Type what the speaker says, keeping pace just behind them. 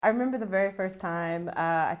I remember the very first time,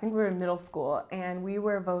 I think we were in middle school, and we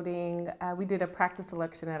were voting. We did a practice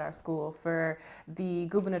election at our school for the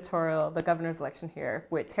governor's election here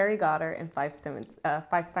with Terry Goddard and Fife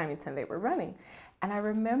Symington. They were running. And I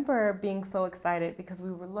remember being so excited because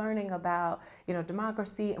we were learning about,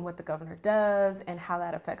 democracy and what the governor does and how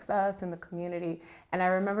that affects us in the community. And I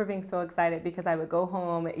remember being so excited because I would go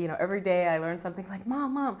home, every day I learned something like,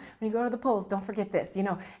 Mom, when you go to the polls, don't forget this,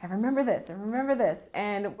 and remember this and remember this.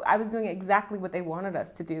 And I was doing exactly what they wanted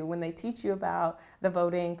us to do. When they teach you about the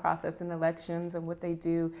voting process in elections and what they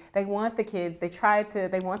do, they want the kids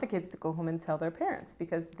to go home and tell their parents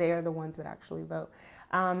because they are the ones that actually vote.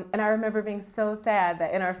 And I remember being so sad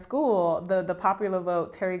that in our school, the popular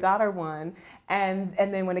vote, Terry Goddard won. And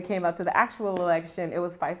then when it came out to the actual election, it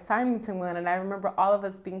was Fife Symington won. And I remember all of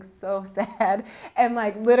us being so sad and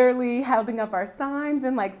literally holding up our signs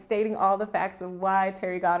and stating all the facts of why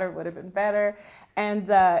Terry Goddard would have been better. And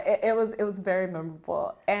it was very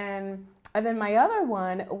memorable. And then my other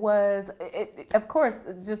one was, of course,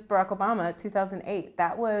 just Barack Obama, 2008.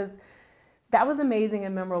 That was amazing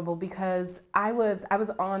and memorable because I was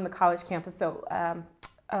on the college campus. So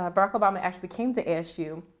Barack Obama actually came to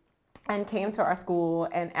ASU and came to our school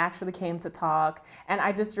and actually came to talk. And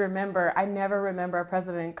I never remember a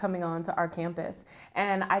president coming on to our campus.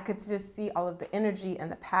 And I could just see all of the energy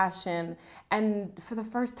and the passion. And for the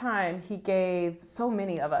first time, he gave so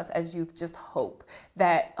many of us as youth just hope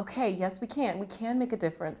that, okay, yes, we can make a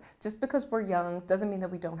difference. Just because we're young doesn't mean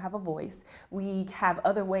that we don't have a voice. We have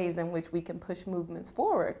other ways in which we can push movements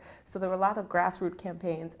forward. So there were a lot of grassroots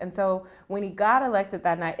campaigns. And so when he got elected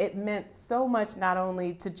that night, it meant so much, not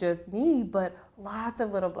only to just me, but lots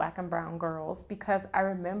of little Black and brown girls, because I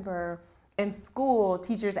remember in school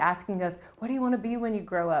teachers asking us, what do you want to be when you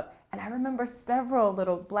grow up? And I remember several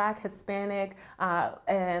little Black, Hispanic,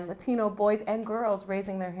 and Latino boys and girls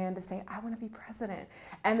raising their hand to say, I want to be president.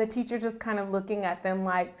 And the teacher just kind of looking at them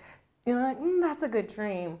that's a good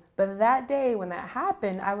dream. But that day when that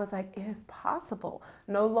happened, I was like, it is possible.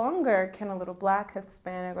 No longer can a little Black,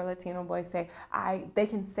 Hispanic, or Latino boy say, they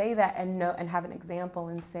can say that and know and have an example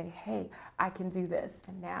and say, hey, I can do this.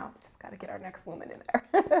 And now we just got to get our next woman in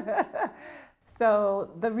there.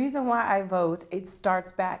 So the reason why I vote, it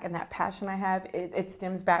starts back, and that passion I have, it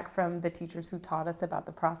stems back from the teachers who taught us about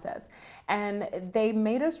the process. And they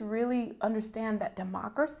made us really understand that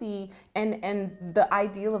democracy and the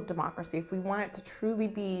ideal of democracy, if we want it to truly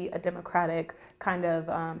be a democratic kind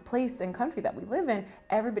of place and country that we live in,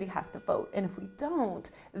 everybody has to vote. And if we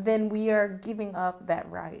don't, then we are giving up that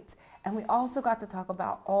right. And we also got to talk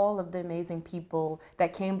about all of the amazing people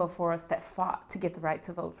that came before us that fought to get the right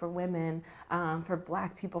to vote for women, for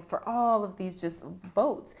Black people, for all of these just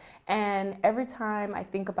votes. And every time I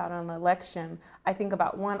think about an election, I think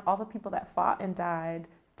about, one, all the people that fought and died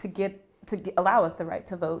to allow us the right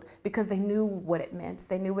to vote, because they knew what it meant.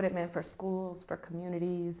 They knew what it meant for schools, for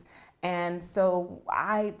communities. And so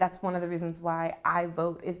that's one of the reasons why I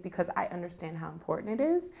vote, is because I understand how important it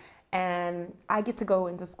is. And I get to go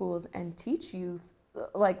into schools and teach youth,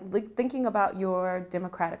 thinking about your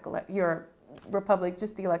your republic,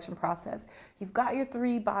 just the election process. You've got your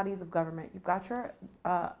three bodies of government. You've got your,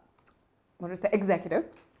 executive.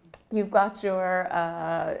 You've got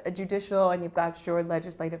your judicial, and you've got your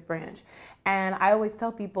legislative branch. And I always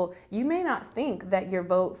tell people, you may not think that your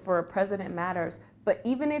vote for president matters, but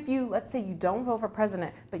even if let's say you don't vote for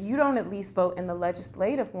president, but you don't at least vote in the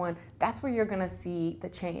legislative one, that's where you're gonna see the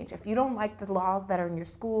change. If you don't like the laws that are in your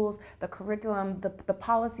schools, the curriculum, the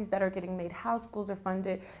policies that are getting made, how schools are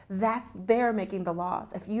funded, they're making the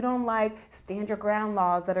laws. If you don't like stand your ground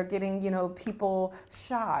laws that are getting, people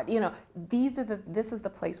shot, this is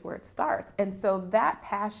the place where it starts. And so that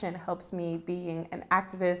passion helps me being an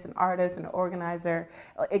activist, an artist, an organizer.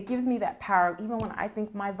 It gives me that power. Even when I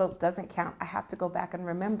think my vote doesn't count, I have to go back and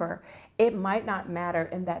remember it might not matter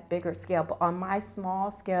in that bigger scale, but on my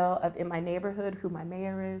small scale of in my neighborhood, who my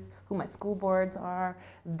mayor is, who my school boards are,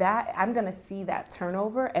 that I'm going to see that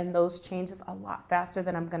turnover and those changes a lot faster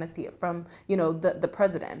than I'm going to see it from, the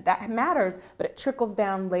president. That matters, but it trickles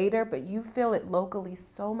down later, but you feel it locally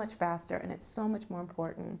so much faster, and it's so much more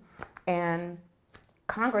important. And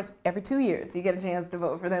Congress, every 2 years, you get a chance to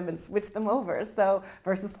vote for them and switch them over. So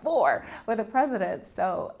versus 4 with the president.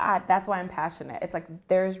 So that's why I'm passionate. It's like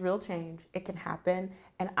there's real change. It can happen.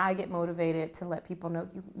 And I get motivated to let people know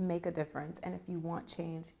you make a difference. And if you want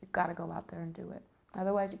change, you've got to go out there and do it.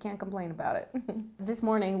 Otherwise, you can't complain about it. This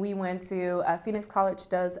morning, we went to Phoenix College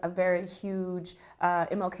does a very huge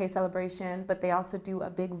MLK celebration, but they also do a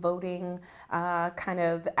big voting kind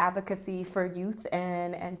of advocacy for youth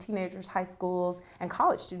and teenagers, high schools, and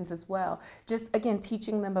college students as well. Just, again,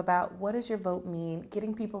 teaching them about what does your vote mean,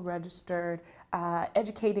 getting people registered,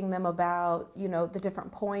 educating them about, the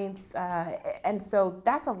different points. And so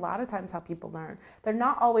that's a lot of times how people learn. They're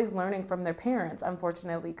not always learning from their parents,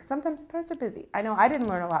 unfortunately, because sometimes parents are busy. I know I didn't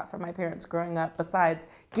learn a lot from my parents growing up besides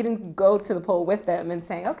getting to go to the poll with them and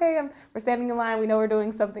saying, okay, we're standing in line, we know we're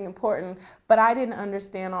doing something important, but I didn't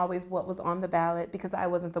understand always what was on the ballot because I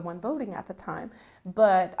wasn't the one voting at the time.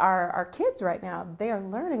 But our kids right now, they are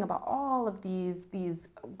learning about all of these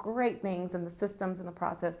great things and the systems and the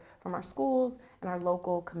process from our schools and our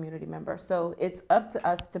local community members. So it's up to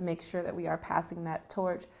us to make sure that we are passing that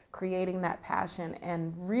torch, creating that passion,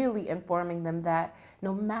 and really informing them that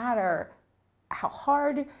no matter how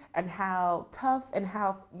hard and how tough and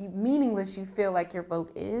how meaningless you feel like your vote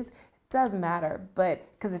is, it does matter. But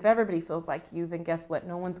because if everybody feels like you, then guess what?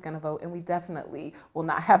 No one's going to vote, and we definitely will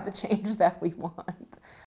not have the change that we want.